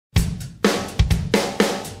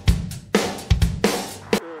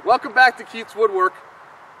Welcome back to Keith's Woodwork.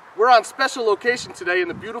 We're on special location today in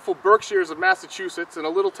the beautiful Berkshires of Massachusetts in a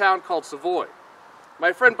little town called Savoy.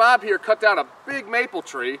 My friend Bob here cut down a big maple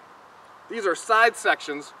tree. These are side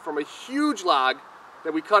sections from a huge log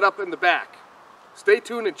that we cut up in the back. Stay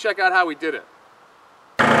tuned and check out how we did it.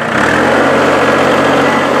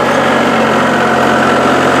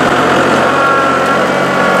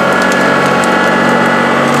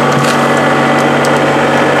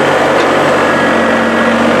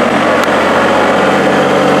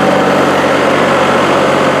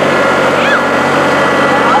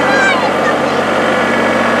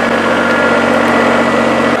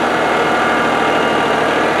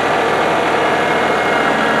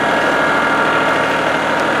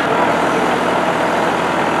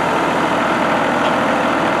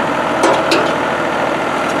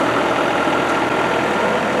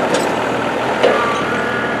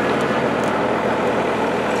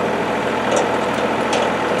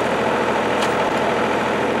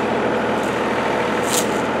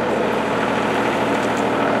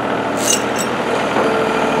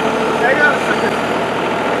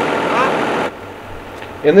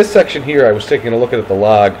 In this section here, I was taking a look at the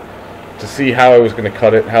log to see how I was going to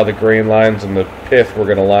cut it, how the grain lines and the pith were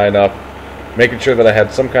going to line up, making sure that I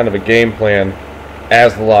had some kind of a game plan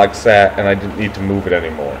as the log sat and I didn't need to move it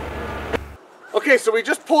anymore. Okay, so we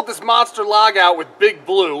just pulled this monster log out with Big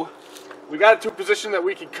Blue. We got it to a position that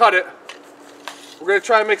we can cut it. We're going to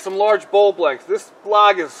try and make some large bowl blanks. This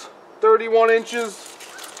log is 31 inches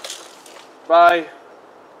by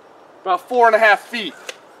about 4.5 feet.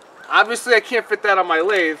 Obviously I can't fit that on my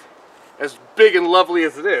lathe, as big and lovely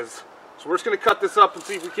as it is. So we're just going to cut this up and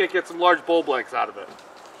see if we can't get some large bowl blanks out of it.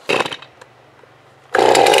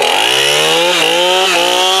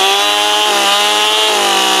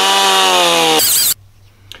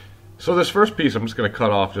 So this first piece I'm just going to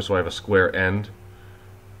cut off just so I have a square end.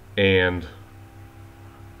 And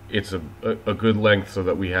it's a good length so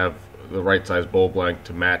that we have the right size bowl blank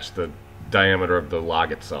to match the diameter of the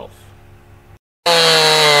log itself.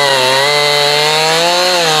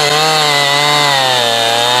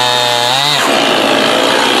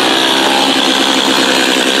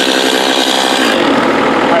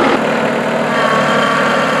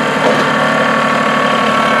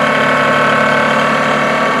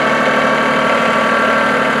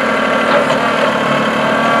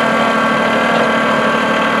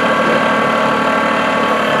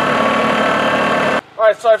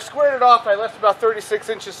 Alright, so I've squared it off. I left about 36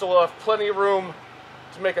 inches, so we'll have plenty of room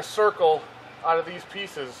to make a circle out of these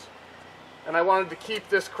pieces. And I wanted to keep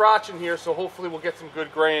this crotch in here, so hopefully we'll get some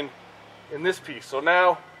good grain in this piece. So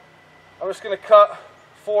now I'm just going to cut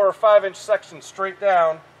 4 or 5 inch sections straight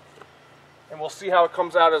down, and we'll see how it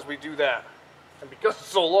comes out as we do that. And because it's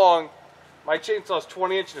so long, my chainsaw is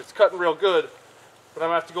 20 inch and it's cutting real good, but I'm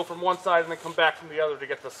going to have to go from one side and then come back from the other to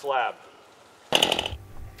get the slab.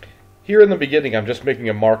 Here in the beginning, I'm just making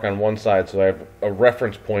a mark on one side so I have a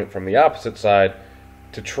reference point from the opposite side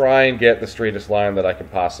to try and get the straightest line that I can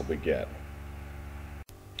possibly get.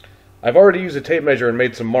 I've already used a tape measure and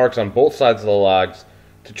made some marks on both sides of the logs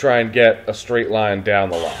to try and get a straight line down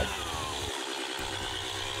the log.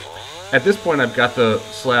 At this point, I've got the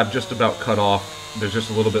slab just about cut off. There's just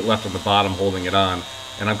a little bit left on the bottom holding it on,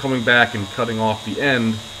 and I'm coming back and cutting off the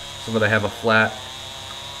end so that I have a flat,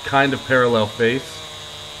 kind of parallel face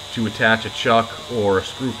to attach a chuck or a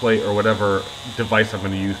screw plate or whatever device I'm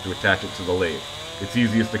going to use to attach it to the lathe. It's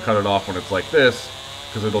easiest to cut it off when it's like this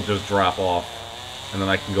because it'll just drop off, and then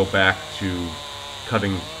I can go back to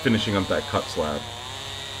finishing up that cut slab.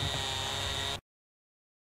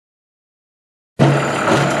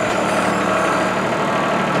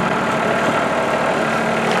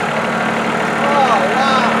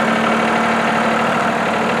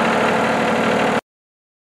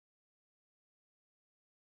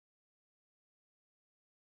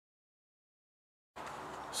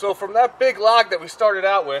 So from that big log that we started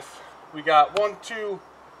out with, we got 1, 2,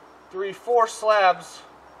 3, 4 slabs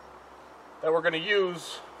that we're going to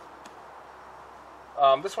use.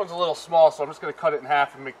 This one's a little small, so I'm just going to cut it in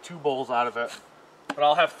half and make 2 bowls out of it. But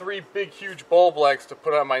I'll have 3 big, huge bowl blanks to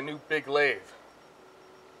put on my new big lathe.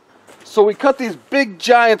 So we cut these big,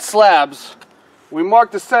 giant slabs. We mark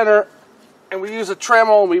the center, and we use a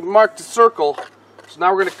Dremel, and we mark the circle. So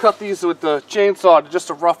now we're going to cut these with the chainsaw just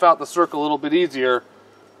to rough out the circle a little bit easier.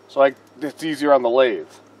 So it's easier on the lathe.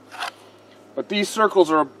 But these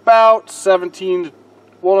circles are about 17,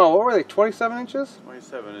 well no, what were they, 27 inches?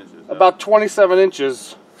 27 inches. About 27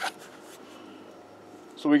 inches.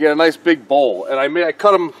 So we get a nice big bowl. And I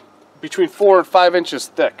cut them between 4 and 5 inches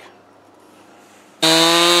thick.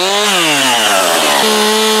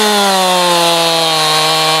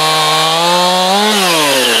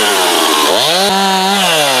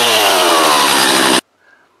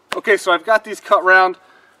 Okay, so I've got these cut round.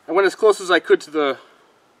 I went as close as I could to the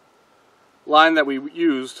line that we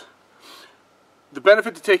used. The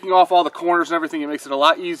benefit to taking off all the corners and everything, it makes it a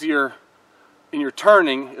lot easier in your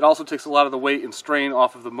turning. It also takes a lot of the weight and strain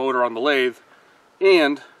off of the motor on the lathe,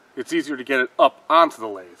 and it's easier to get it up onto the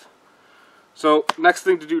lathe. So next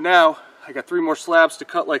thing to do now, I got 3 more slabs to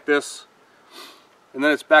cut like this, and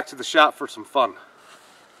then it's back to the shop for some fun.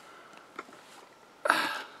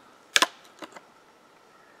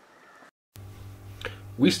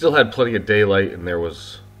 We still had plenty of daylight, and there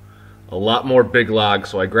was a lot more big logs,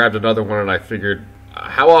 so I grabbed another one, and I figured,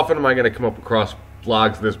 how often am I going to come up across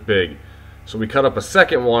logs this big? So we cut up a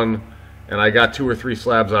second one, and I got 2 or 3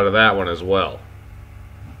 slabs out of that one as well.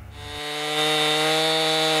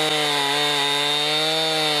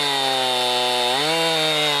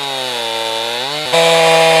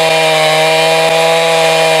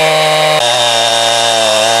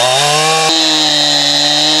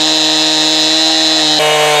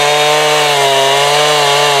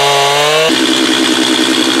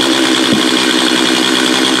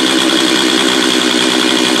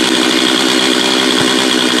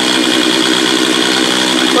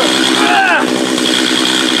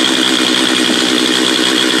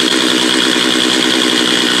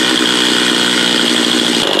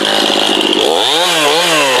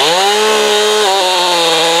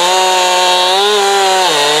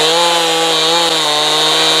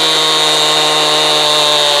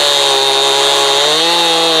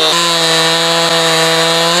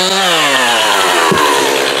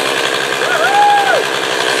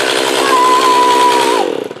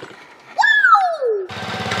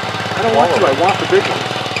 I don't want to, I want the big one.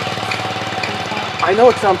 I know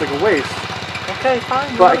it sounds like a waste. Okay,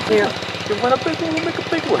 fine. But I can't. You want a big one, we'll make a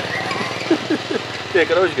big one. Yeah, you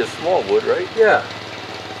can always get small wood, right? Yeah.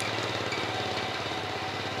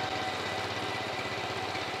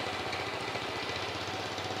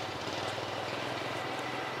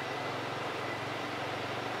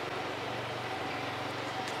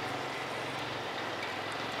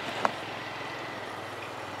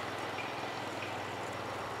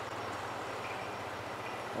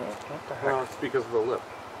 What the heck? No, it's because of the lip.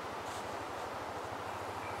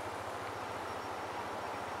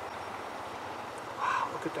 Wow,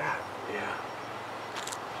 look at that. Yeah.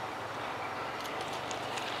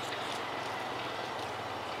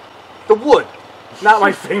 The wood, not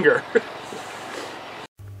my finger.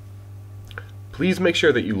 Please make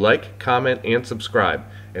sure that you like, comment, and subscribe,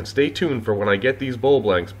 and stay tuned for when I get these bowl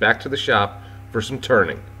blanks back to the shop for some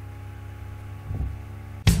turning.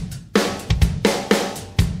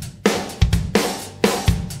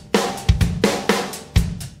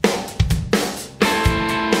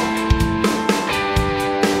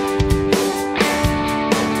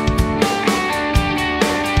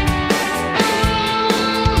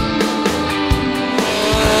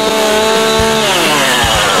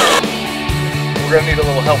 We're gonna need a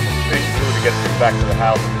little help with Big Drew to get this back to the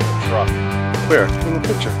house and get the truck. Where? In the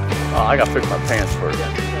picture. Oh, I gotta fix my pants first.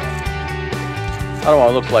 I don't want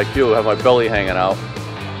to look like you, have my belly hanging out.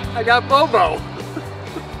 I got Bobo.